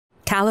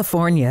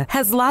California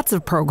has lots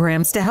of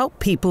programs to help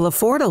people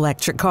afford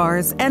electric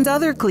cars and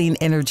other clean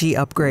energy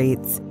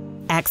upgrades.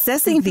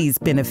 Accessing these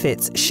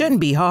benefits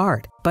shouldn't be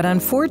hard, but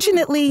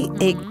unfortunately,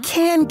 it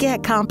can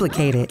get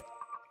complicated.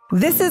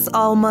 This is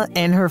Alma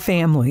and her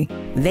family.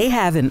 They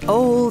have an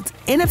old,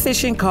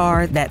 inefficient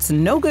car that's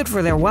no good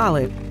for their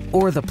wallet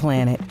or the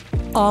planet.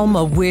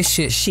 Alma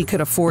wishes she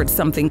could afford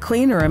something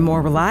cleaner and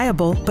more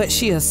reliable, but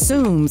she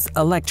assumes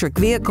electric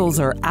vehicles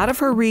are out of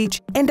her reach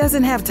and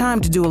doesn't have time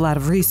to do a lot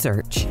of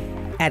research.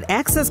 At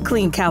Access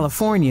Clean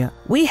California,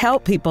 we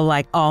help people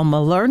like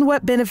Alma learn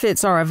what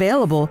benefits are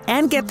available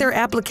and get their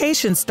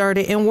application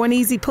started in one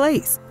easy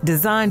place,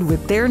 designed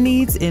with their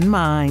needs in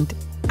mind.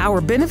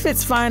 Our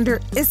benefits finder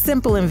is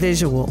simple and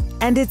visual,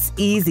 and it's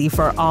easy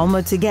for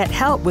Alma to get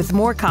help with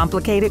more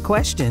complicated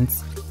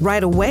questions.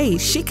 Right away,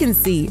 she can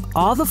see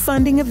all the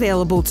funding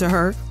available to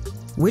her,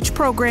 which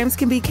programs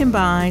can be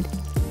combined,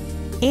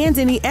 and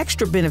any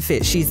extra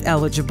benefits she's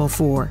eligible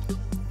for.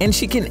 And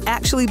she can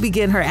actually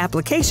begin her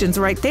applications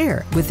right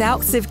there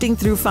without sifting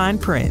through fine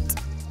print.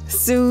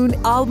 Soon,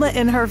 Alma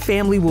and her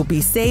family will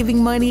be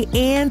saving money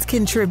and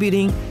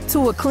contributing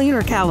to a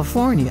cleaner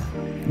California.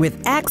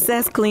 With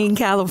Access Clean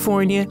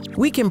California,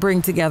 we can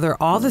bring together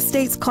all the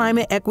state's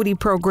climate equity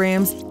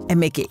programs and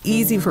make it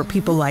easy for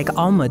people like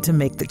Alma to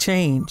make the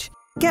change.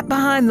 Get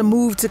behind the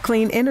move to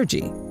clean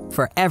energy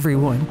for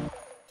everyone.